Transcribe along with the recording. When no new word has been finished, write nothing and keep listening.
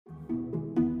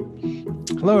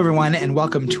Hello, everyone, and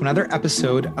welcome to another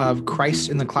episode of Christ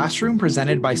in the Classroom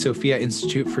presented by Sophia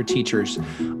Institute for Teachers.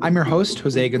 I'm your host,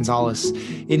 Jose Gonzalez.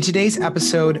 In today's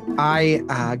episode,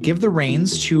 I give the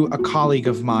reins to a colleague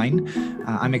of mine.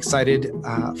 I'm excited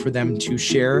for them to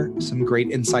share some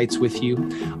great insights with you.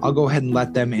 I'll go ahead and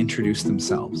let them introduce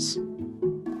themselves.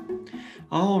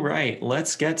 All right,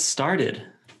 let's get started.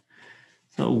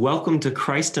 So welcome to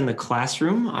Christ in the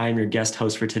Classroom. I'm your guest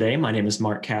host for today. My name is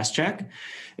Mark Kaschak.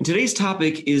 And today's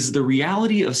topic is the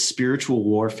reality of spiritual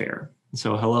warfare.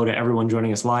 So hello to everyone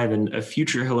joining us live, and a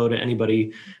future hello to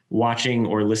anybody watching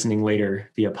or listening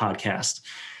later via podcast.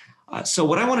 So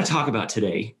what I want to talk about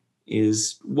today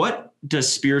is, what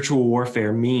does spiritual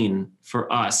warfare mean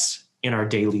for us in our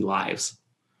daily lives,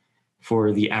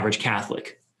 for the average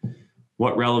Catholic?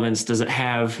 What relevance does it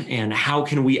have, and how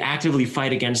can we actively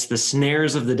fight against the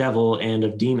snares of the devil and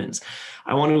of demons?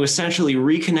 I want to essentially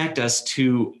reconnect us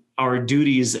to our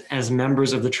duties as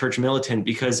members of the church militant,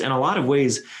 because in a lot of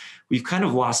ways, we've kind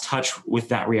of lost touch with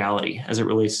that reality as it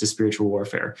relates to spiritual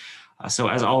warfare. So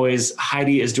as always,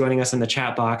 Heidi is joining us in the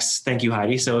chat box. Thank you,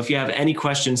 Heidi. So if you have any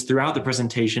questions throughout the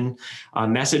presentation,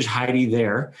 message Heidi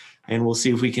there, and we'll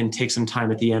see if we can take some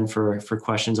time at the end for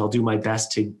questions. I'll do my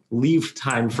best to leave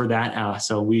time for that,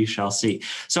 so we shall see.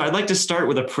 So I'd like to start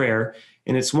with a prayer,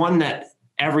 and it's one that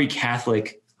every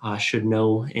Catholic should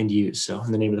know and use. So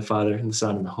in the name of the Father, and the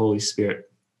Son, and the Holy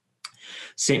Spirit.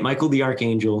 Saint Michael the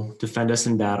Archangel, defend us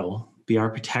in battle. Be our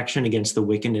protection against the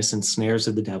wickedness and snares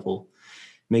of the devil.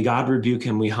 May God rebuke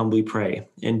him, we humbly pray.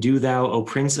 And do thou, O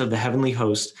Prince of the heavenly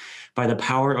host, by the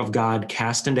power of God,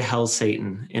 cast into hell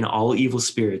Satan and all evil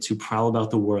spirits who prowl about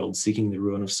the world, seeking the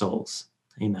ruin of souls.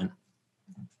 Amen.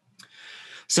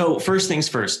 So first things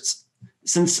first.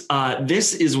 Since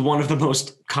this is one of the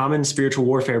most common spiritual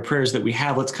warfare prayers that we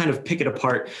have, let's kind of pick it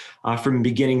apart from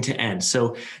beginning to end.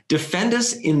 So defend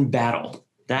us in battle.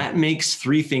 That makes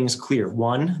three things clear.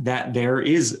 One, that there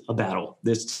is a battle.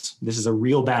 This is a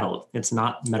real battle. It's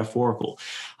not metaphorical.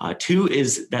 Two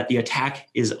is that the attack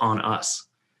is on us.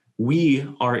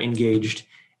 We are engaged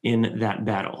in that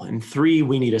battle. And three,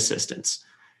 we need assistance.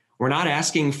 We're not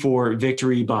asking for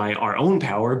victory by our own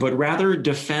power, but rather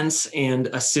defense and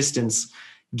assistance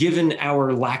given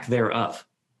our lack thereof,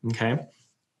 okay?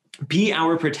 Be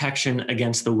our protection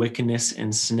against the wickedness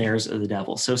and snares of the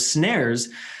devil. So snares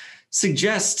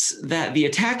suggests that the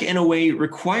attack in a way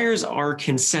requires our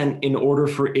consent in order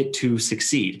for it to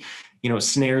succeed. You know,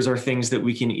 snares are things that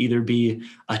we can either be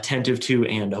attentive to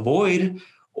and avoid,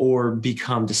 or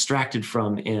become distracted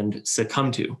from and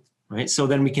succumb to. Right? So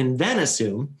then we can then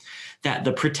assume that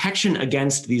the protection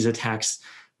against these attacks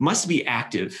must be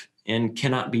active and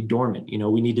cannot be dormant. You know,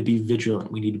 we need to be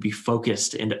vigilant. We need to be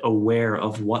focused and aware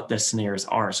of what the snares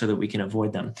are so that we can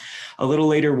avoid them. A little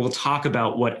later, we'll talk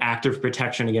about what active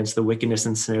protection against the wickedness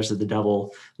and snares of the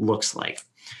devil looks like.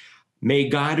 May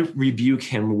God rebuke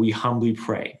him, we humbly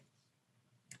pray.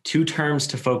 Two terms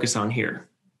to focus on here: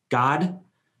 God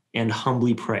and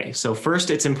humbly pray. So first,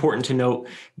 it's important to note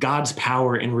God's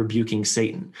power in rebuking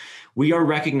Satan. We are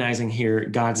recognizing here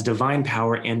God's divine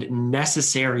power and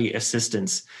necessary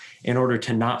assistance in order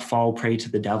to not fall prey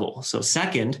to the devil. So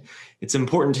second, it's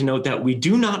important to note that we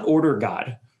do not order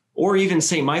God or even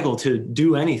Saint Michael to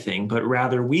do anything, but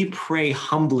rather we pray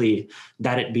humbly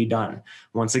that it be done.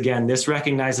 Once again, this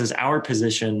recognizes our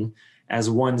position as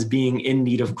ones being in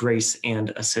need of grace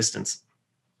and assistance.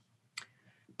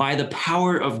 By the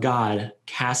power of God,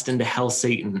 cast into hell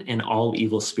Satan and all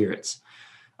evil spirits.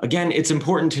 Again, it's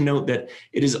important to note that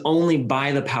it is only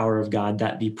by the power of God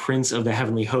that the Prince of the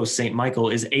heavenly host, Saint Michael,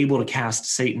 is able to cast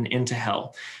Satan into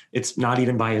hell. It's not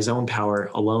even by his own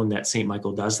power alone that Saint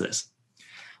Michael does this.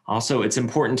 Also, it's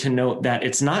important to note that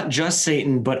it's not just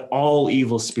Satan, but all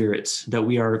evil spirits that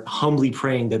we are humbly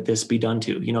praying that this be done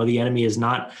to. You know, the enemy is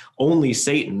not only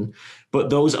Satan, but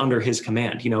those under his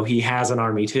command. You know, he has an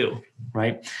army too,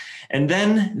 right? And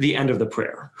then the end of the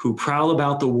prayer: who prowl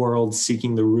about the world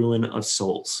seeking the ruin of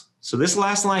souls. So this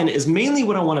last line is mainly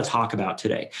what I want to talk about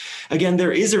today. Again,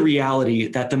 there is a reality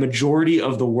that the majority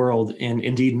of the world, and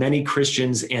indeed many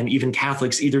Christians and even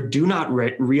Catholics, either do not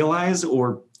realize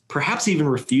or perhaps even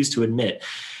refuse to admit,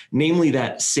 namely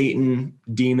that Satan,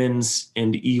 demons,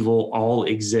 and evil all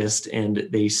exist and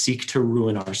they seek to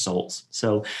ruin our souls.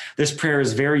 So this prayer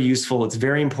is very useful. It's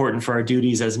very important for our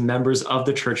duties as members of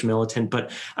the church militant.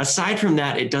 But aside from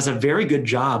that, it does a very good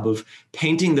job of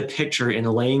painting the picture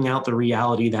and laying out the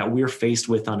reality that we're faced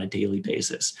with on a daily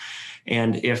basis.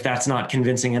 And if that's not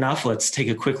convincing enough, let's take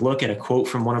a quick look at a quote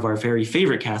from one of our very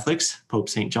favorite Catholics, Pope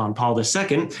St. John Paul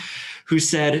II, who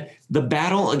said, "The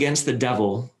battle against the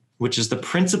devil, which is the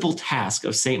principal task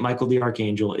of St. Michael the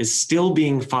Archangel, is still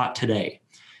being fought today.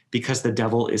 because the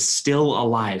devil is still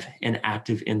alive and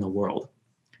active in the world.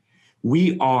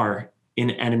 We are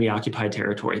in enemy-occupied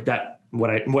territory. That what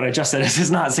I just said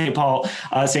is not St.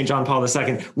 John Paul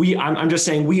II. I'm just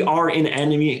saying we are in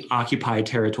enemy-occupied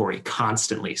territory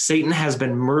constantly. Satan has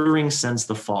been murdering since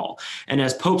the fall. And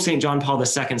as Pope St. John Paul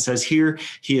II says here,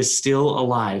 he is still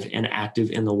alive and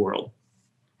active in the world.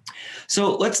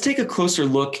 So let's take a closer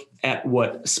look at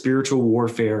what spiritual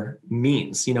warfare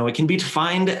means. It can be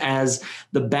defined as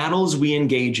the battles we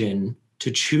engage in to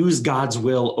choose God's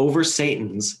will over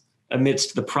Satan's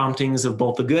amidst the promptings of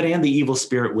both the good and the evil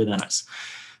spirit within us.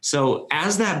 So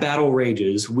as that battle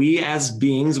rages, we as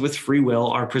beings with free will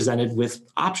are presented with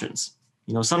options.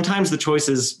 Sometimes the choice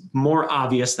is more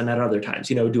obvious than at other times.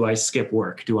 Do I skip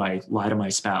work? Do I lie to my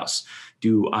spouse?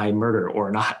 Do I murder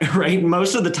or not? Right?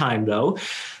 Most of the time, though,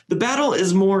 the battle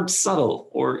is more subtle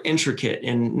or intricate.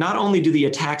 And not only do the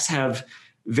attacks have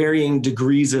varying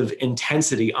degrees of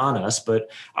intensity on us, but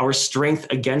our strength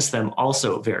against them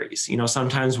also varies.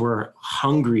 Sometimes we're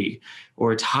hungry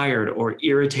or tired or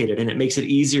irritated, and it makes it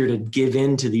easier to give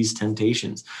in to these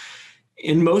temptations.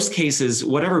 In most cases,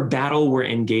 whatever battle we're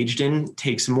engaged in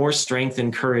takes more strength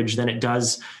and courage than it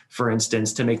does, for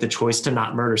instance, to make the choice to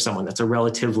not murder someone. That's a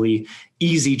relatively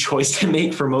easy choice to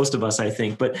make for most of us, I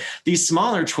think. But these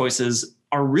smaller choices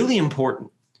are really important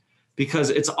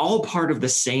because it's all part of the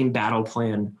same battle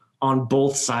plan on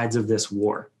both sides of this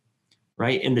war,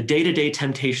 right? In the day-to-day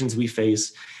temptations we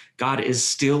face, God is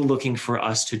still looking for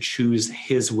us to choose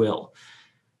his will.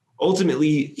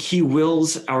 Ultimately, he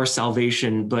wills our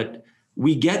salvation, but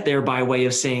we get there by way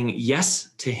of saying yes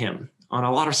to him on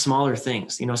a lot of smaller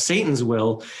things. Satan's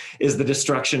will is the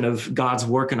destruction of God's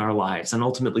work in our lives and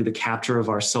ultimately the capture of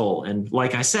our soul. And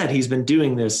like I said, he's been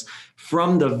doing this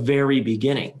from the very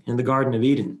beginning in the Garden of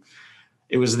Eden.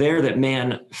 It was there that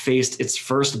man faced its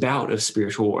first bout of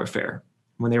spiritual warfare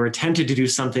when they were tempted to do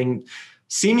something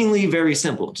seemingly very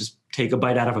simple, just take a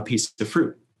bite out of a piece of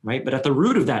fruit, right? But at the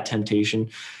root of that temptation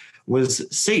was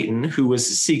Satan, who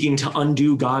was seeking to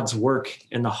undo God's work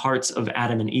in the hearts of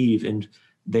Adam and Eve. And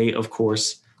they, of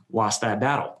course, lost that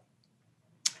battle.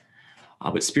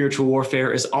 But spiritual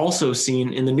warfare is also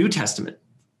seen in the New Testament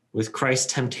with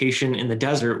Christ's temptation in the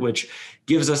desert, which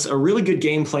gives us a really good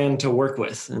game plan to work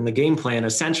with. And the game plan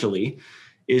essentially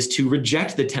is to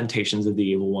reject the temptations of the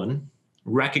evil one,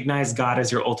 recognize God as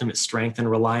your ultimate strength,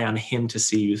 and rely on him to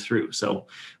see you through. So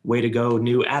way to go,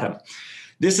 new Adam.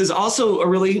 This is also a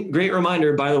really great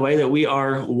reminder, by the way, that we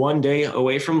are one day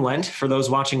away from Lent for those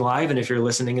watching live. And if you're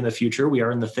listening in the future, we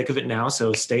are in the thick of it now.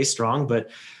 So stay strong, but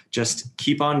just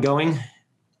keep on going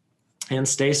and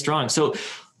stay strong. So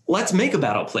let's make a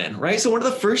battle plan, right? So one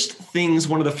of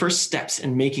the first steps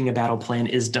in making a battle plan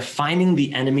is defining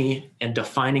the enemy and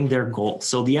defining their goal.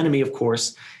 So the enemy, of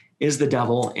course, is the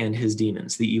devil and his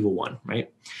demons, the evil one,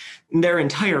 right? And their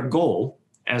entire goal,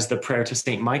 as the prayer to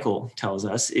St. Michael tells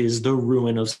us, is the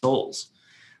ruin of souls.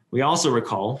 We also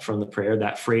recall from the prayer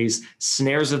that phrase,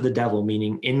 snares of the devil,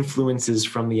 meaning influences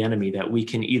from the enemy that we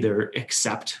can either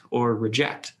accept or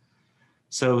reject.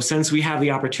 So since we have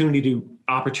the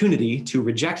opportunity to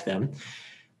reject them,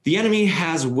 the enemy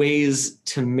has ways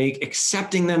to make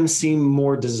accepting them seem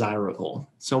more desirable.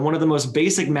 So one of the most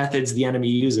basic methods the enemy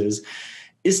uses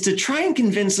is to try and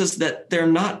convince us that they're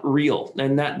not real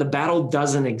and that the battle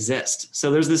doesn't exist. So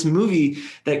there's this movie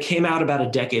that came out about a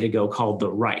decade ago called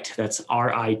The Rite. That's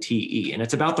R-I-T-E. And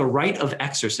it's about the rite of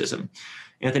exorcism.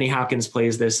 Anthony Hopkins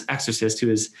plays this exorcist who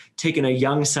has taken a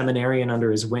young seminarian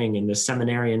under his wing, and the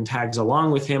seminarian tags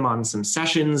along with him on some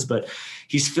sessions, but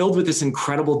he's filled with this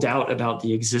incredible doubt about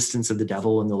the existence of the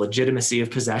devil and the legitimacy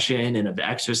of possession and of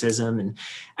exorcism. And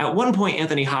at one point,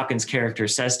 Anthony Hopkins' character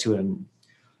says to him,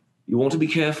 "You want to be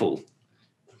careful.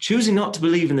 Choosing not to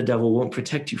believe in the devil won't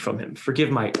protect you from him."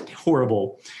 Forgive my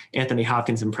horrible Anthony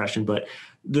Hopkins impression, but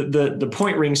the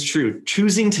point rings true.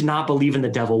 Choosing to not believe in the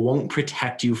devil won't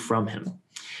protect you from him.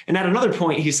 And at another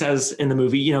point, he says in the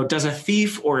movie, does a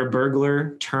thief or a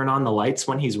burglar turn on the lights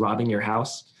when he's robbing your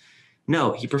house?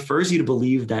 No, he prefers you to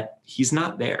believe that he's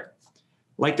not there.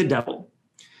 Like the devil,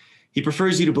 he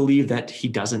prefers you to believe that he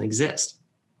doesn't exist.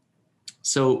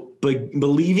 So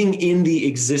believing in the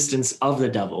existence of the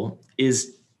devil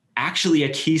is actually a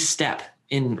key step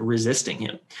in resisting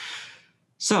him.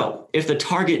 So if the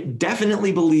target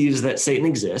definitely believes that Satan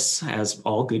exists, as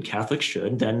all good Catholics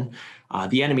should, then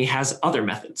the enemy has other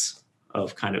methods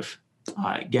of kind of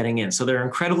getting in. So they're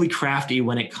incredibly crafty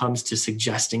when it comes to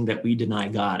suggesting that we deny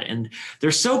God. And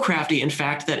they're so crafty, in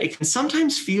fact, that it can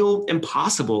sometimes feel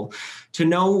impossible to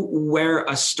know where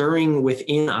a stirring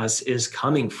within us is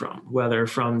coming from, whether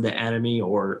from the enemy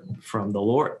or from the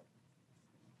Lord.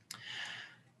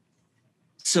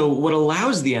 So what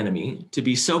allows the enemy to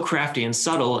be so crafty and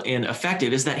subtle and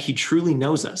effective is that he truly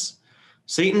knows us.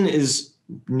 Satan is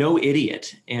no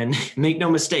idiot, and make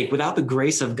no mistake, without the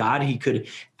grace of God, he could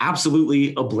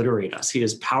absolutely obliterate us. He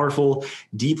is powerful,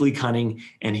 deeply cunning,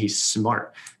 and he's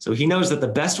smart. So he knows that the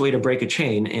best way to break a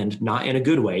chain, and not in a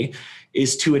good way,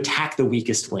 is to attack the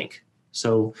weakest link.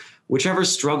 So whichever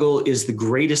struggle is the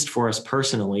greatest for us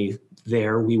personally,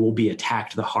 there we will be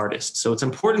attacked the hardest. So it's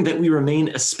important that we remain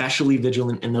especially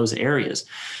vigilant in those areas.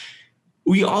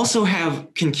 We also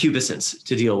have concupiscence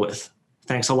to deal with.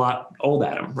 Thanks a lot, old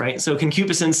Adam, right? So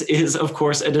concupiscence is, of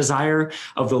course, a desire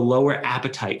of the lower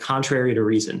appetite, contrary to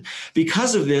reason.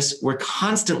 Because of this, we're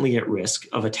constantly at risk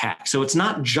of attack. So it's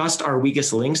not just our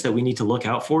weakest links that we need to look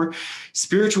out for.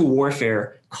 Spiritual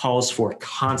warfare calls for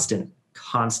constant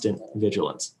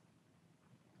vigilance.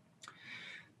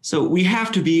 So we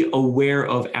have to be aware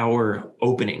of our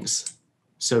openings,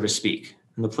 so to speak,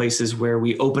 and the places where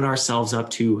we open ourselves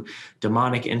up to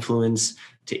demonic influence,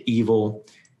 to evil.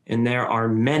 And there are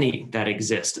many that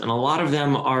exist, and a lot of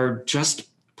them are just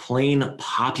plain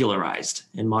popularized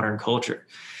in modern culture.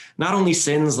 Not only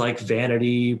sins like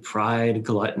vanity, pride,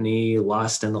 gluttony,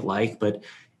 lust, and the like, but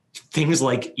things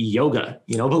like yoga.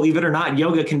 Believe it or not,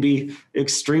 yoga can be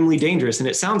extremely dangerous. And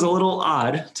it sounds a little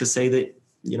odd to say that,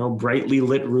 brightly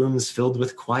lit rooms filled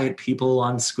with quiet people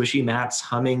on squishy mats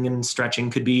humming and stretching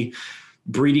could be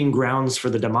breeding grounds for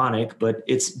the demonic, but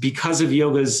it's because of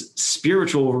yoga's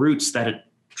spiritual roots that it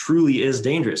truly is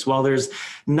dangerous. While there's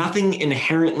nothing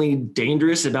inherently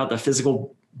dangerous about the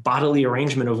physical bodily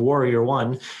arrangement of Warrior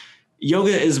One,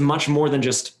 yoga is much more than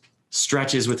just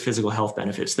stretches with physical health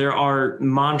benefits. There are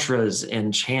mantras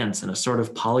and chants and a sort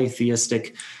of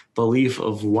polytheistic belief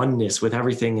of oneness with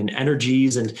everything and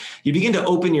energies. And you begin to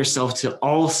open yourself to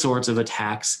all sorts of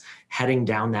attacks heading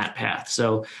down that path.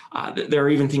 So there are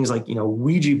even things like,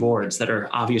 Ouija boards that are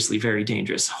obviously very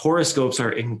dangerous. Horoscopes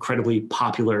are incredibly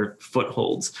popular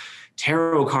footholds.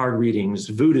 Tarot card readings,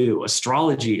 voodoo,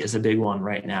 astrology is a big one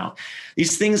right now.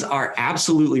 These things are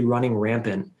absolutely running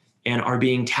rampant and are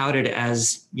being touted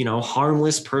as,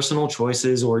 harmless personal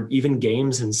choices or even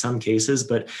games in some cases.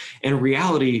 But in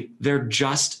reality, they're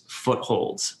just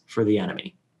footholds for the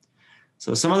enemy.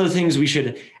 So some of the things we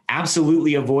should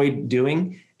absolutely avoid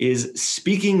doing is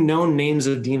speaking known names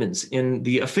of demons. In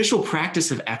the official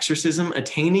practice of exorcism,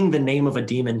 attaining the name of a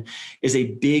demon is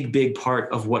a big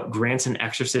part of what grants an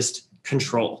exorcist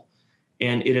control.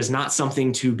 And it is not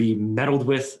something to be meddled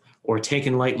with or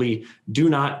taken lightly. Do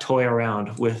not toy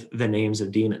around with the names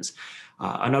of demons.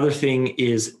 Another thing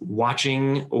is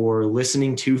watching or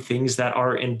listening to things that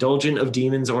are indulgent of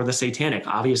demons or the satanic,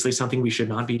 obviously something we should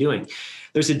not be doing.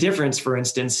 There's a difference, for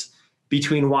instance,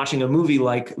 between watching a movie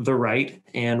like The Rite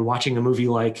and watching a movie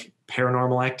like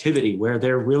Paranormal Activity, where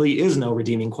there really is no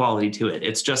redeeming quality to it.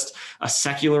 It's just a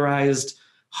secularized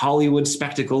Hollywood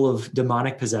spectacle of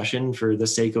demonic possession for the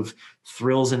sake of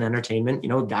thrills and entertainment.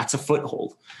 That's a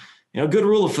foothold. Good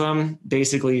rule of thumb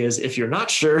basically is if you're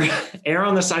not sure, err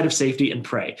on the side of safety and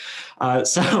pray.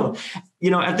 So,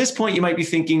 at this point, you might be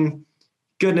thinking,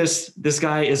 goodness, this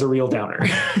guy is a real downer,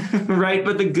 right?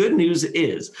 But the good news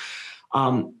is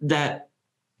that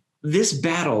this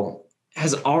battle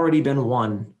has already been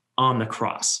won on the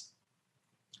cross,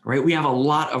 right? We have a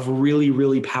lot of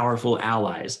really powerful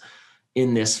allies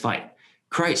in this fight.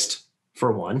 Christ,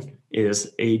 for one,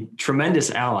 is a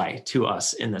tremendous ally to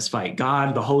us in this fight.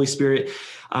 God, the Holy Spirit,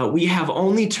 we have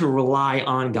only to rely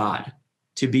on God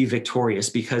to be victorious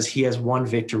because he has won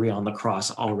victory on the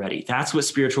cross already. That's what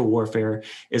spiritual warfare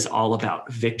is all about,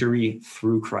 victory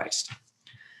through Christ.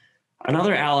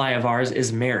 Another ally of ours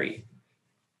is Mary.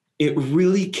 It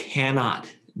really cannot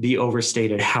be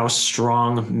overstated how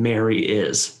strong Mary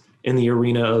is in the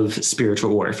arena of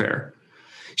spiritual warfare.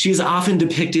 She is often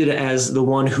depicted as the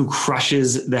one who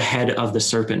crushes the head of the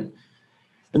serpent.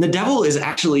 And the devil is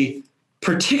actually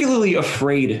particularly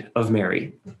afraid of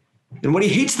Mary. And what he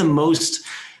hates the most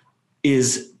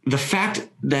is the fact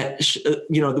that,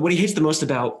 what he hates the most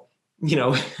about,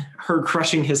 her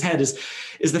crushing his head is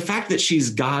the fact that she's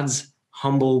God's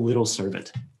humble little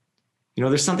servant.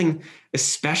 There's something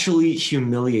especially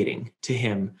humiliating to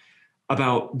him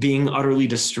about being utterly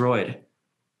destroyed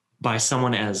by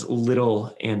someone as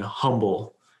little and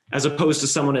humble, as opposed to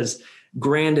someone as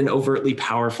grand and overtly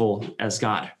powerful as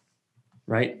God,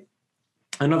 right?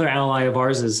 Another ally of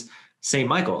ours is Saint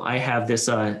Michael. I have this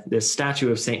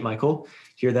statue of Saint Michael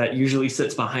here that usually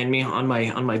sits behind me on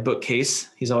my bookcase.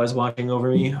 He's always watching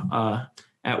over me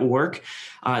at work.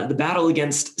 The battle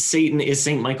against Satan is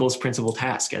Saint Michael's principal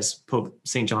task, as Pope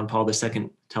St. John Paul II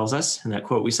tells us in that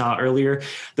quote we saw earlier.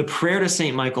 The prayer to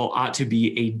Saint Michael ought to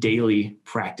be a daily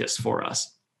practice for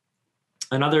us.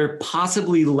 Another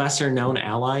possibly lesser known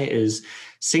ally is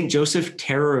Saint Joseph,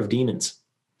 Terror of Demons.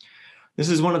 This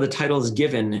is one of the titles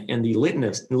given in the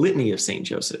litany of Saint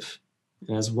Joseph,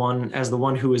 as the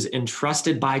one who is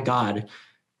entrusted by God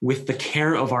with the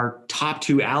care of our top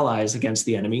two allies against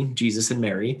the enemy, Jesus and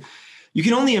Mary. You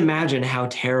can only imagine how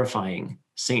terrifying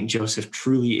Saint Joseph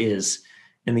truly is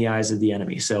in the eyes of the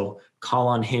enemy. So call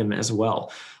on him as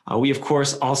well. We, of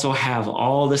course, also have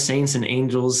all the saints and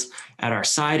angels at our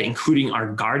side, including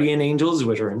our guardian angels,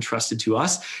 which are entrusted to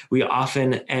us. We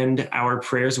often end our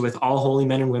prayers with all holy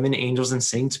men and women, angels and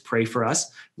saints pray for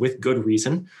us with good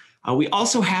reason. We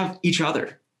also have each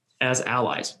other as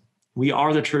allies. We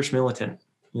are the church militant,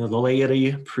 the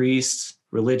laity, priests,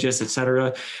 religious,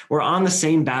 etc. We're on the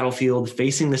same battlefield,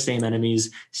 facing the same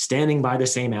enemies, standing by the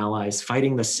same allies,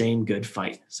 fighting the same good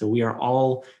fight. So we are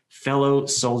all fellow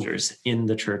soldiers in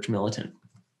the church militant.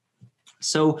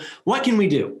 So what can we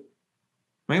do?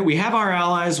 Right? We have our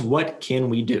allies. What can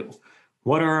we do?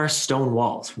 What are our stone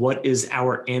walls? What is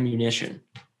our ammunition?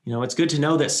 It's good to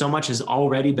know that so much has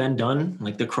already been done.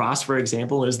 Like the cross, for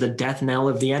example, is the death knell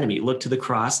of the enemy. Look to the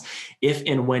cross. If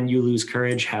and when you lose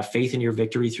courage, have faith in your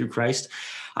victory through Christ.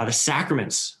 The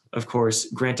sacraments, of course,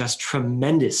 grant us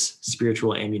tremendous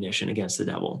spiritual ammunition against the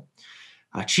devil.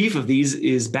 Chief of these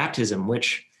is baptism,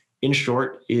 which, in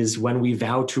short, is when we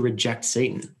vow to reject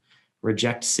Satan,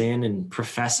 reject sin, and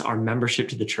profess our membership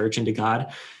to the church and to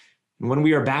God. And when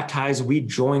we are baptized, we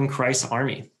join Christ's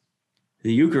army.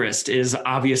 The Eucharist is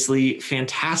obviously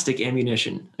fantastic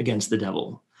ammunition against the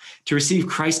devil. To receive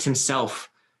Christ himself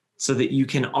so that you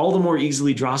can all the more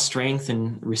easily draw strength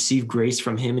and receive grace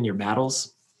from him in your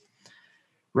battles.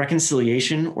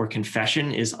 Reconciliation or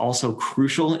confession is also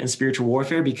crucial in spiritual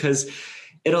warfare because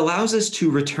it allows us to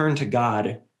return to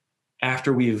God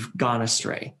after we've gone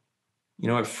astray.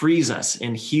 It frees us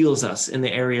and heals us in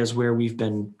the areas where we've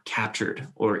been captured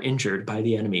or injured by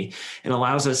the enemy and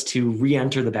allows us to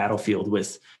re-enter the battlefield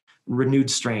with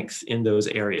renewed strength in those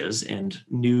areas and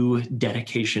new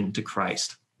dedication to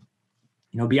Christ.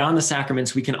 Beyond the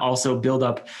sacraments, we can also build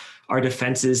up our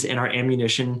defenses and our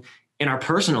ammunition in our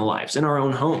personal lives, in our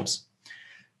own homes.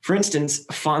 For instance,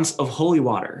 fonts of holy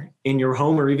water in your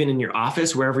home or even in your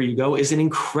office, wherever you go, is an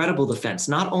incredible defense.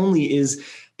 Not only is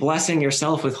blessing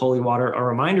yourself with holy water a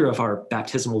reminder of our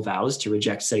baptismal vows to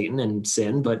reject Satan and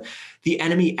sin, but the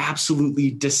enemy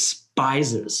absolutely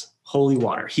despises holy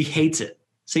water. He hates it.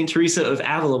 St. Teresa of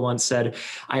Avila once said,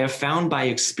 "I have found by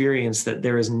experience that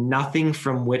there is nothing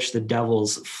from which the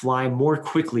devils fly more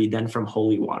quickly than from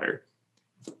holy water."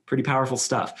 Pretty powerful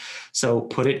stuff. So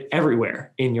put it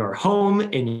everywhere, in your home,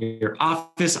 in your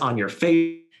office, on your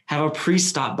face. Have a priest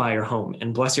stop by your home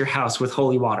and bless your house with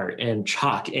holy water and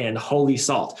chalk and holy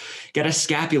salt. Get a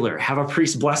scapular, have a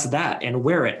priest bless that and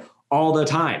wear it all the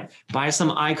time. Buy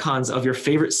some icons of your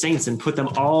favorite saints and put them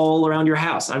all around your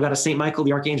house. I've got a St. Michael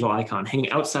the Archangel icon hanging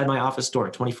outside my office door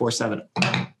 24/7.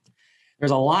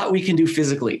 There's a lot we can do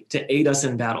physically to aid us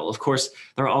in battle. Of course,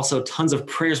 there are also tons of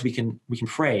prayers we can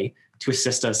pray to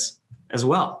assist us as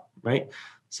well, right?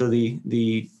 So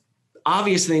the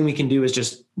obvious thing we can do is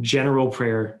just general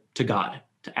prayer to God,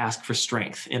 to ask for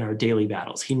strength in our daily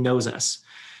battles. He knows us.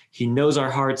 He knows our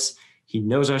hearts. He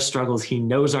knows our struggles. He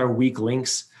knows our weak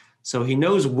links. So he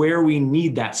knows where we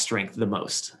need that strength the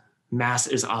most. Mass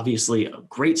is obviously a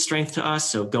great strength to us,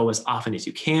 so go as often as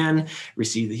you can,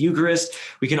 receive the Eucharist.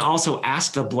 We can also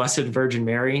ask the Blessed Virgin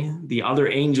Mary, the other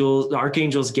angels, the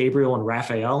archangels Gabriel and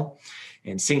Raphael,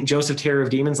 and Saint Joseph, Terror of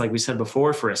Demons, like we said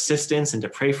before, for assistance and to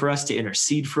pray for us, to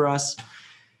intercede for us.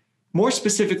 More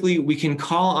specifically, we can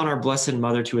call on our Blessed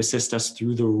Mother to assist us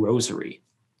through the Rosary.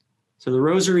 So the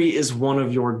Rosary is one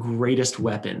of your greatest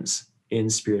weapons in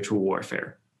spiritual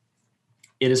warfare.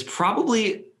 It is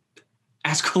probably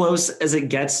as close as it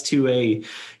gets to a,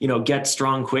 get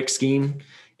strong quick scheme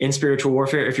in spiritual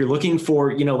warfare. If you're looking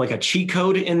for, like a cheat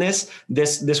code in this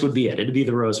would be it. It'd be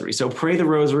the Rosary. So pray the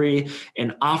Rosary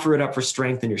and offer it up for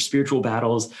strength in your spiritual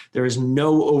battles. There is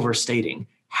no overstating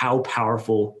how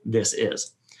powerful this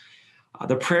is.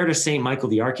 The prayer to St. Michael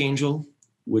the Archangel,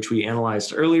 which we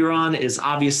analyzed earlier on, is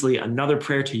obviously another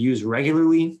prayer to use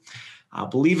regularly.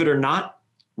 Believe it or not,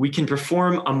 we can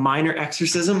perform a minor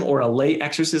exorcism or a lay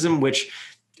exorcism, which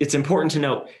it's important to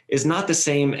note, is not the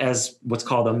same as what's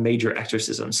called a major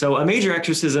exorcism. So a major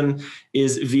exorcism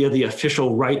is via the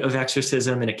official rite of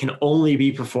exorcism, and it can only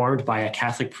be performed by a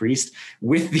Catholic priest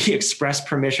with the express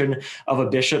permission of a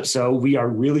bishop. So we are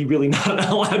really, really not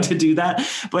allowed to do that.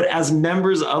 But as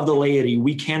members of the laity,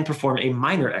 we can perform a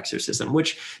minor exorcism,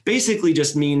 which basically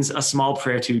just means a small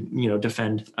prayer to,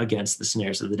 defend against the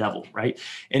snares of the devil, right?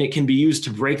 And it can be used to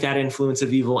break that influence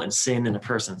of evil and sin in a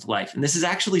person's life. And this is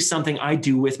actually something I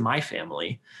do with my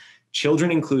family, children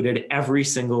included, every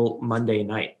single Monday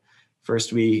night.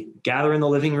 First, we gather in the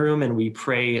living room and we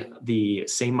pray the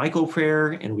St. Michael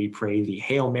prayer and we pray the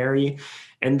Hail Mary.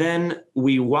 And then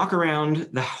we walk around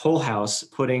the whole house,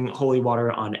 putting holy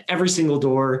water on every single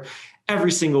door,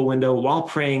 every single window, while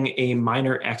praying a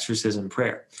minor exorcism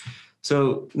prayer.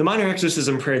 So the minor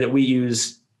exorcism prayer that we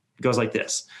use goes like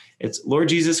this. It's, Lord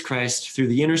Jesus Christ, through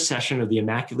the intercession of the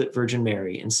Immaculate Virgin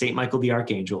Mary and St. Michael the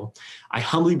Archangel, I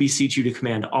humbly beseech you to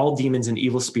command all demons and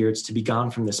evil spirits to be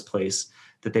gone from this place,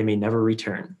 that they may never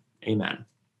return. Amen.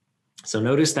 So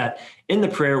notice that in the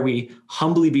prayer, we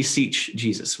humbly beseech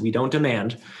Jesus. We don't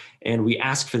demand, and we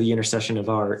ask for the intercession of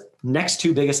our next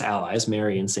two biggest allies,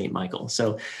 Mary and St. Michael.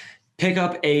 So pick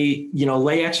up a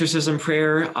lay exorcism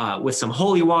prayer with some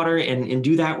holy water and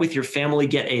do that with your family.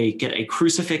 Get a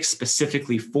crucifix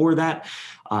specifically for that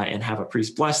and have a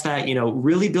priest bless that.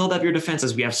 Really build up your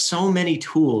defenses. We have so many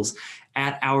tools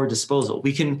at our disposal.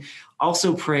 We can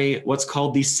also pray what's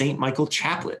called the St. Michael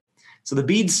Chaplet. So the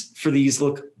beads for these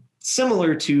look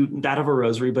similar to that of a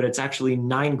rosary, but it's actually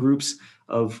 9 groups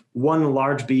of 1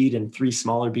 large bead and 3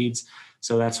 smaller beads.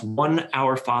 So that's 1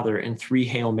 Our Father and 3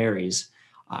 Hail Marys.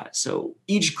 So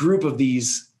each group of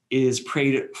these is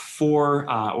prayed for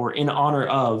or in honor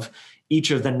of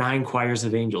each of the 9 choirs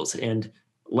of angels. And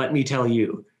let me tell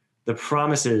you, the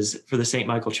promises for the St.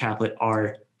 Michael Chaplet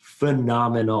are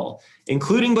phenomenal,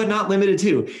 including but not limited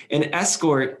to an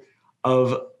escort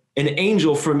of an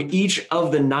angel from each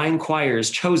of the 9 choirs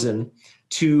chosen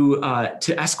to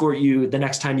escort you the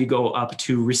next time you go up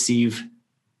to receive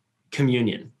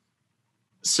communion.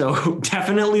 So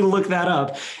definitely look that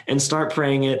up and start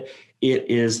praying it. It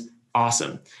is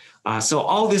awesome. So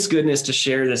all this goodness to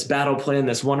share, this battle plan,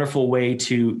 this wonderful way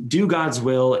to do God's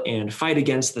will and fight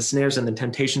against the snares and the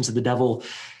temptations of the devil.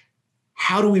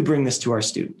 How do we bring this to our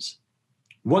students?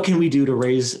 What can we do to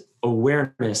raise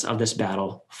awareness of this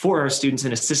battle for our students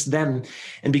and assist them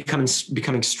in becoming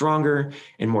stronger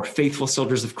and more faithful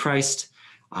soldiers of Christ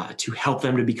to help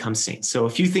them to become saints? So a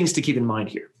few things to keep in mind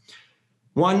here.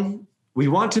 1, we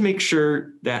want to make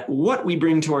sure that what we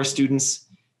bring to our students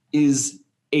is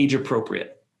age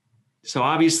appropriate. So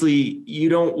obviously you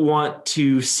don't want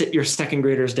to sit your second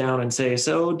graders down and say,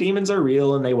 so demons are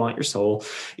real and they want your soul.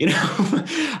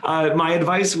 My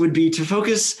advice would be to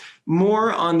focus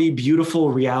more on the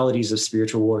beautiful realities of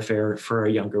spiritual warfare for our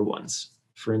younger ones.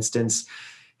 For instance,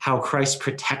 how Christ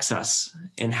protects us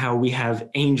and how we have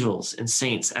angels and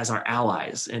saints as our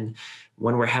allies. And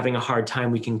when we're having a hard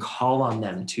time, we can call on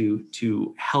them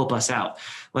to help us out.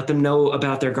 Let them know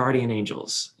about their guardian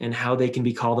angels and how they can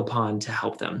be called upon to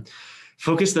help them.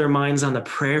 Focus their minds on the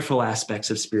prayerful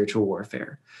aspects of spiritual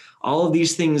warfare. All of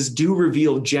these things do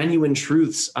reveal genuine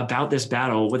truths about this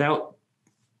battle without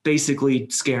basically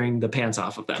scaring the pants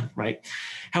off of them, right?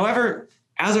 However,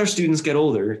 as our students get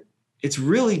older, it's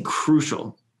really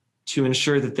crucial to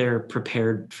ensure that they're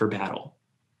prepared for battle,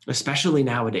 especially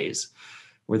nowadays,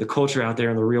 where the culture out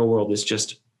there in the real world is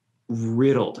just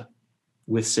riddled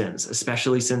with sins,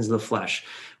 especially sins of the flesh.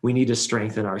 We need to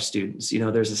strengthen our students.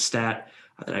 There's a stat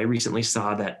that I recently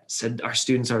saw that said our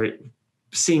students are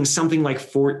seeing something like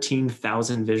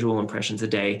 14,000 visual impressions a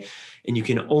day. And you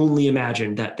can only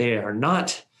imagine that they are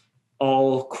not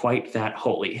all quite that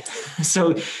holy.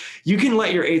 So you can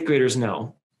let your 8th graders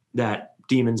know that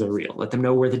demons are real. Let them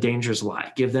know where the dangers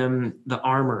lie. Give them the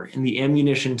armor and the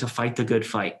ammunition to fight the good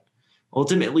fight.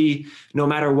 Ultimately, no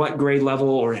matter what grade level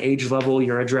or age level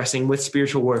you're addressing with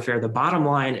spiritual warfare, the bottom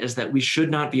line is that we should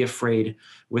not be afraid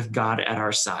with God at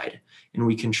our side, and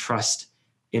we can trust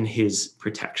in his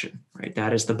protection, right?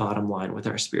 That is the bottom line with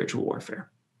our spiritual warfare.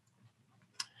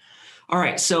 All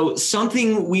right, so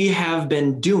something we have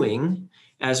been doing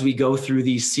as we go through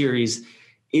these series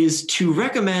is to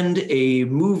recommend a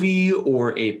movie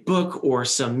or a book or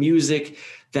some music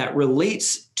that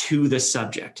relates to the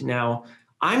subject. Now,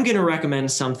 I'm going to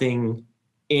recommend something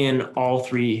in all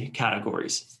 3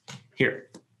 categories here.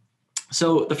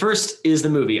 So the first is the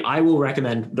movie. I will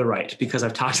recommend The Rite because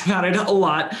I've talked about it a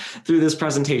lot through this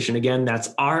presentation. Again,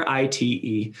 that's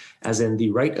RITE, as in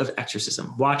The Rite of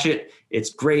Exorcism. Watch it.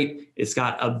 It's great. It's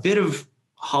got a bit of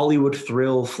Hollywood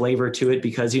thrill flavor to it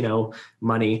because,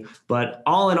 money. But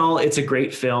all in all, it's a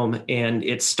great film. And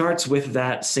it starts with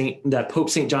that Pope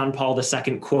St. John Paul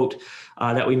II quote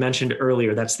that we mentioned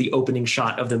earlier. That's the opening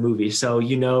shot of the movie. So,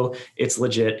 it's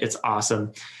legit. It's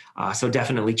awesome. So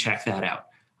definitely check that out.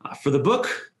 For the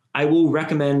book, I will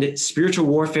recommend Spiritual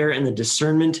Warfare and the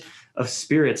Discernment of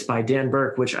Spirits by Dan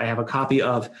Burke, which I have a copy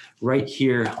of right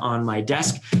here on my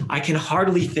desk. I can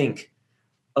hardly think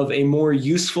of a more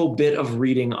useful bit of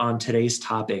reading on today's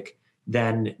topic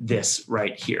than this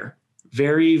right here.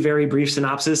 Very, very brief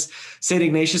synopsis. St.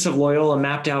 Ignatius of Loyola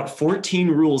mapped out 14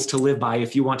 rules to live by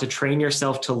if you want to train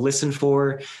yourself to listen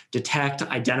for, detect,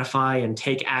 identify, and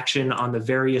take action on the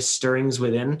various stirrings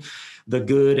within, the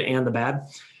good and the bad.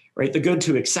 Right? The good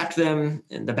to accept them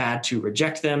and the bad to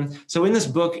reject them. So in this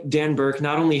book, Dan Burke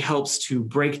not only helps to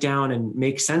break down and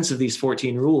make sense of these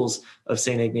 14 rules of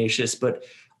St. Ignatius, but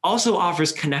also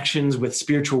offers connections with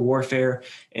spiritual warfare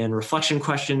and reflection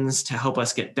questions to help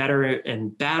us get better in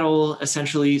battle,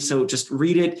 essentially. So just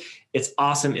read it. It's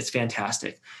awesome. It's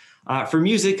fantastic. For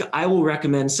music, I will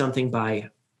recommend something by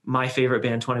my favorite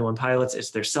band, 21 Pilots.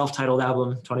 It's their self-titled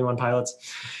album, 21 Pilots.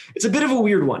 It's a bit of a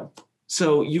weird one.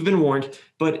 So you've been warned,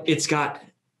 but it's got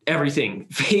everything: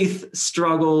 faith,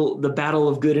 struggle, the battle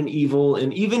of good and evil,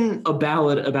 and even a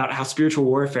ballad about how spiritual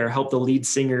warfare helped the lead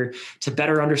singer to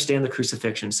better understand the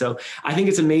crucifixion. So I think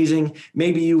it's amazing.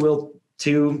 Maybe you will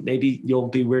too. Maybe you'll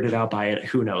be weirded out by it.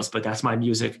 Who knows? But that's my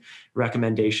music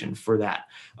recommendation for that.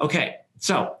 Okay,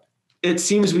 so it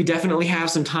seems we definitely have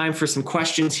some time for some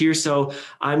questions here. So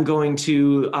I'm going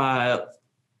to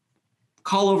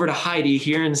call over to Heidi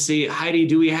here and see, Heidi,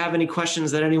 do we have any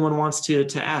questions that anyone wants to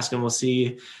ask? And we'll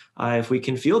see if we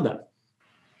can field them.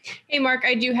 Hey, Mark,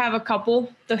 I do have a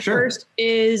couple. The Sure. first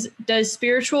is, does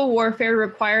spiritual warfare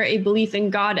require a belief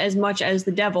in God as much as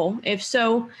the devil? If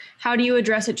so, how do you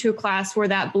address it to a class where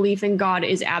that belief in God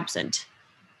is absent?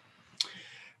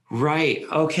 Right.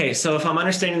 Okay. So if I'm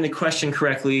understanding the question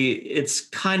correctly, it's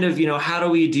kind of, how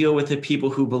do we deal with the people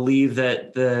who believe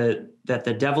that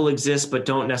the devil exists, but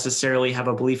don't necessarily have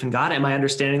a belief in God? Am I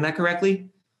understanding that correctly?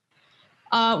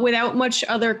 Without much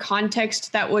other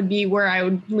context, that would be where I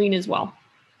would lean as well.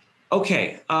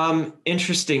 Okay.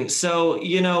 Interesting. So,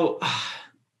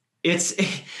 it's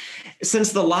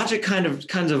since the logic kind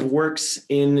of works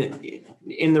in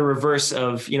the reverse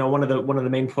of, one of the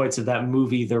main points of that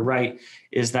movie, The Right,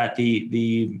 is that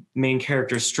the main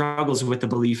character struggles with the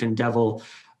belief in devil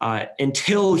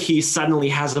until he suddenly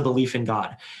has a belief in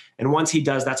God. And once he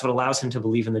does, that's what allows him to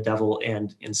believe in the devil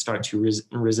and start to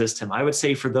resist him. I would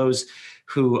say for those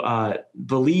who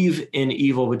believe in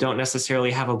evil but don't necessarily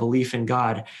have a belief in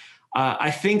God, I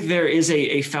think there is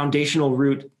a foundational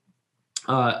root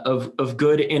of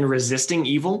good in resisting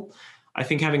evil. I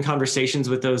think having conversations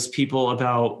with those people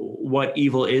about what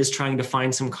evil is, trying to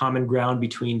find some common ground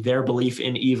between their belief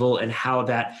in evil and how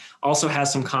that also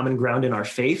has some common ground in our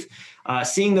faith.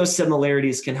 Seeing those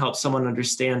similarities can help someone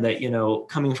understand that,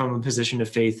 coming from a position of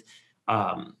faith,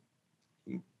 let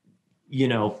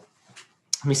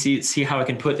me see how I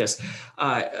can put this.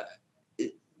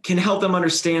 Can help them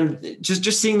understand,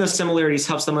 just seeing those similarities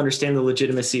helps them understand the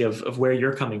legitimacy of where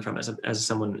you're coming from as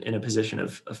someone in a position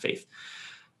of faith.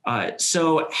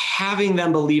 So having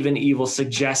them believe in evil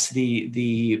suggests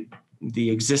the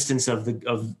existence of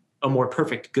a more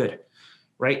perfect good,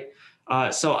 right?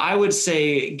 So I would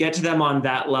say get to them on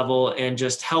that level and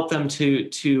just help them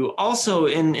to also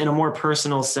in a more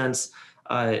personal sense,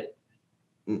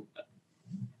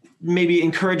 maybe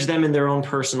encourage them in their own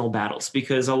personal battles,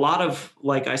 because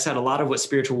like I said, a lot of what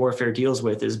spiritual warfare deals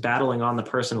with is battling on the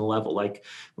personal level.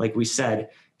 Like we said,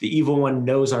 the evil one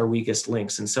knows our weakest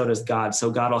links, and so does God.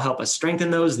 So God will help us strengthen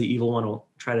those. The evil one will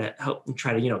try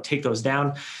to take those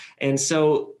down. And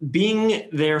so being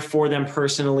there for them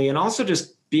personally, and also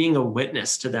just being a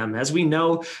witness to them. As we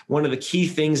know, one of the key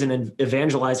things in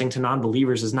evangelizing to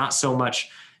non-believers is not so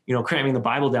much cramming the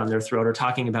Bible down their throat or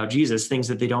talking about Jesus, things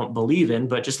that they don't believe in,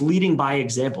 but just leading by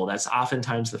example. That's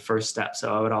oftentimes the first step.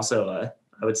 So I would also,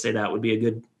 I would say that would be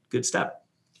a good step.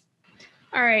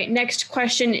 All right. Next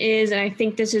question is, and I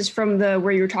think this is from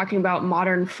where you were talking about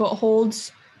modern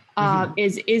footholds,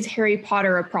 is Harry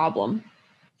Potter a problem?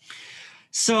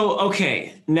 So,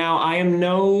 okay. Now I am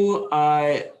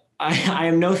I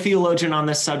am no theologian on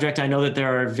this subject. I know that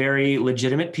there are very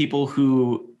legitimate people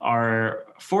who are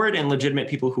for it and legitimate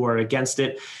people who are against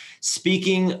it.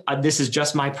 Speaking, this is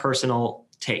just my personal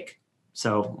take.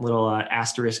 So little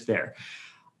asterisk there.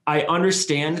 I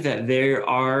understand that there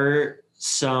are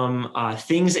some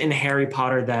things in Harry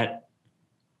Potter that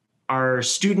our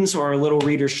students or our little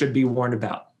readers should be warned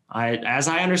about. As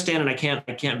I understand, and I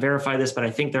can't verify this, but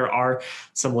I think there are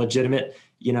some legitimate,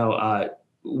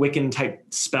 Wiccan type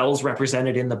spells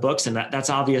represented in the books, and that's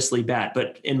obviously bad.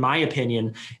 But in my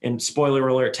opinion, and spoiler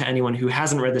alert to anyone who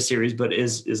hasn't read the series but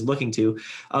is looking to,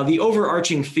 the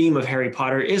overarching theme of Harry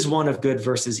Potter is one of good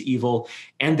versus evil,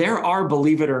 and there are,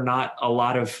 believe it or not, a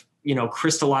lot of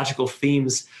Christological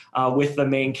themes with the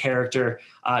main character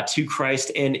to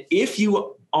Christ. And if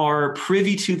you are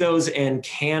privy to those and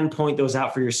can point those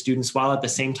out for your students while at the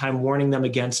same time warning them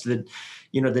against the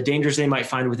dangers they might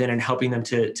find within and helping them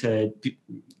to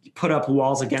put up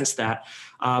walls against that,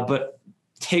 but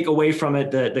take away from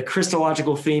it the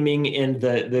Christological theming and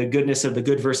the goodness of the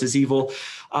good versus evil.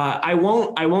 I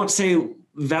won't say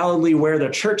validly where the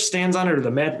church stands on it or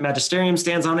the magisterium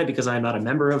stands on it, because I'm not a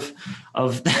member of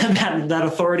that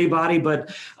authority body.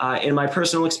 But in my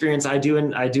personal experience, I do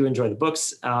enjoy the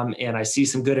books, and I see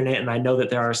some good in it, and I know that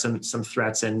there are some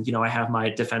threats, and I have my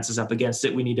defenses up against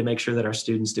it. We need to make sure that our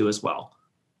students do as well.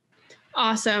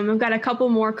 Awesome. I've got a couple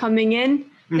more coming in.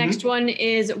 Mm-hmm. Next one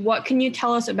is, what can you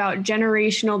tell us about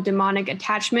generational demonic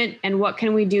attachment, and what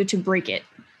can we do to break it?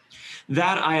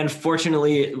 That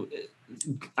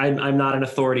I'm not an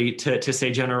authority to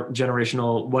say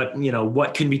generational,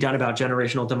 what can be done about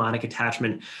generational demonic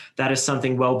attachment. That is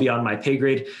something well beyond my pay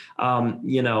grade. I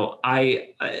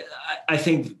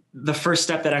think the first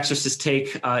step that exorcists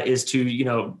take is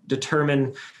to,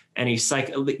 determine any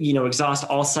exhaust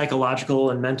all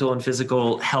psychological and mental and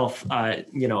physical health,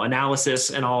 analysis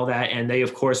and all that. And they,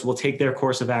 of course, will take their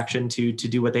course of action to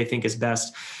do what they think is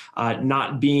best.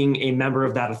 Not being a member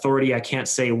of that authority, I can't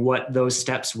say what those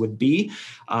steps would be,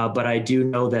 but I do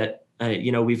know that,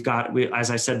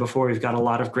 as I said before, we've got a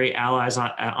lot of great allies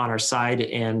on our side,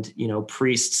 and,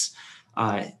 priests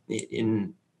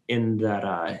in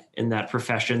that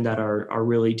profession that are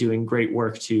really doing great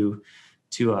work to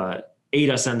aid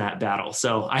us in that battle.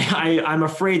 So I'm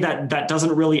afraid that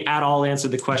doesn't really at all answer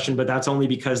the question, but that's only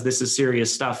because this is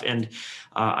serious stuff. And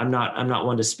I'm not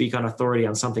one to speak on authority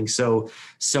on something so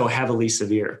heavily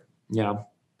severe. Yeah.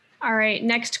 All right.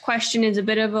 Next question is a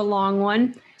bit of a long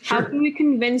one. Sure. How can we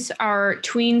convince our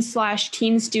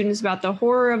tween/teen students about the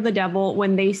horror of the devil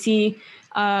when they see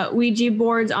Ouija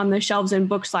boards on the shelves in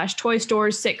book/toy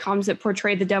stores, sitcoms that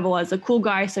portray the devil as a cool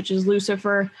guy, such as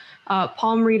Lucifer,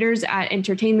 palm readers at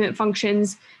entertainment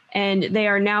functions, and they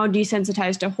are now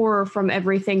desensitized to horror from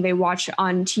everything they watch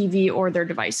on TV or their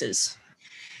devices?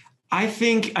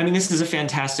 This is a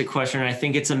fantastic question. And I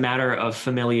think it's a matter of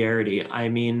familiarity.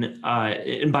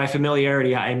 And by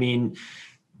familiarity, I mean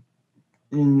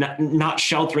not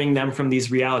sheltering them from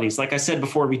these realities. Like I said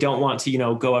before, we don't want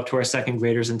to, go up to our second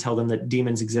graders and tell them that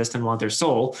demons exist and want their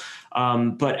soul.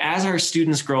 But as our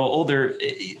students grow older,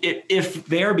 if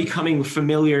they're becoming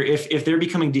familiar, if they're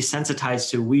becoming desensitized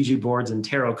to Ouija boards and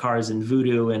tarot cards and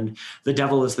voodoo and the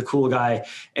devil is the cool guy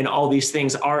and all these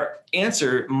things, our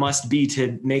answer must be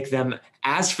to make them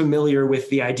as familiar with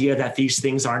the idea that these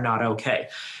things are not okay.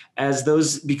 As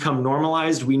those become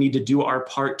normalized, we need to do our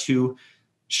part to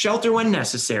shelter when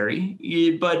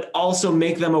necessary, but also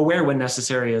make them aware when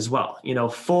necessary as well.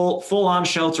 Full on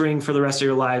sheltering for the rest of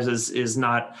your lives is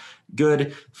not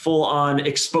good. Full on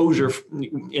exposure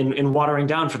in watering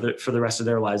down for the rest of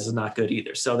their lives is not good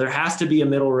either. So there has to be a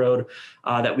middle road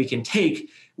that we can take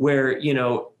where,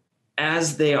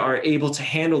 as they are able to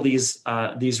handle these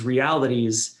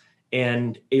realities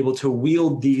and able to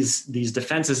wield these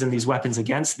defenses and these weapons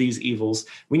against these evils,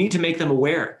 we need to make them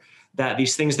aware that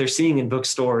these things they're seeing in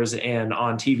bookstores and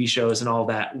on TV shows and all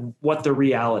that, what the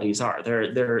realities are.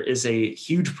 There is a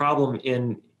huge problem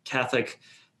in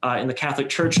the Catholic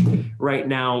Church right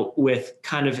now with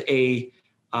kind of a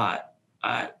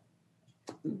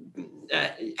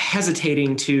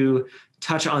hesitating to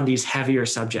touch on these heavier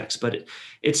subjects. But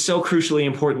it's so crucially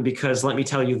important because, let me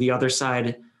tell you, the other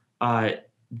side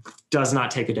does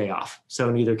not take a day off. So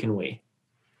neither can we.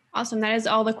 Awesome. That is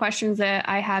all the questions that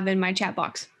I have in my chat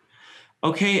box.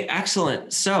 Okay,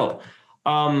 excellent. So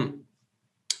I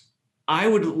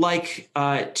would like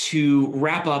to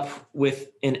wrap up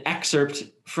with an excerpt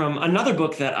from another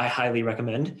book that I highly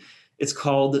recommend. It's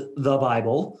called The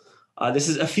Bible. This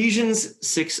is Ephesians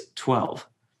 6:12.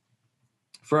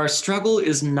 For our struggle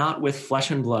is not with flesh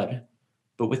and blood,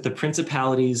 but with the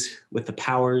principalities, with the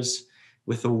powers,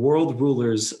 with the world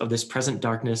rulers of this present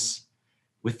darkness,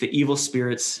 with the evil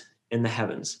spirits in the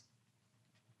heavens.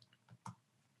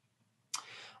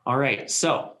 All right,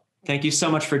 so thank you so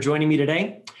much for joining me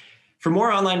today. For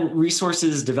more online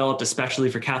resources developed especially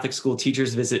for Catholic school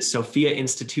teachers, visit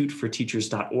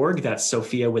SophiaInstituteForTeachers.org. That's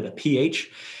Sophia with a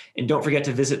PH. And don't forget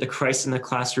to visit the Christ in the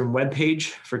Classroom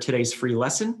webpage for today's free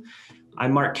lesson.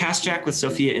 I'm Mark Kasczak with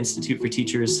Sophia Institute for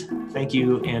Teachers. Thank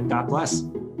you and God bless.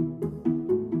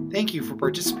 Thank you for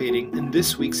participating in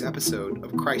this week's episode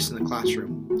of Christ in the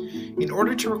Classroom. In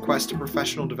order to request a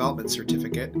professional development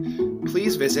certificate,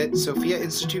 please visit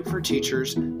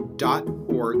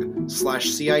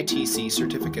sophiainstituteforteachers.org/CITC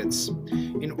certificates.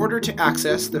 In order to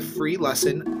access the free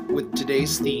lesson with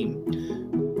today's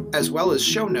theme, as well as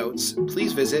show notes,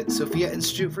 please visit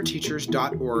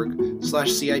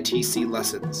sophiainstituteforteachers.org/CITC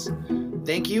lessons.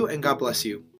 Thank you and God bless you.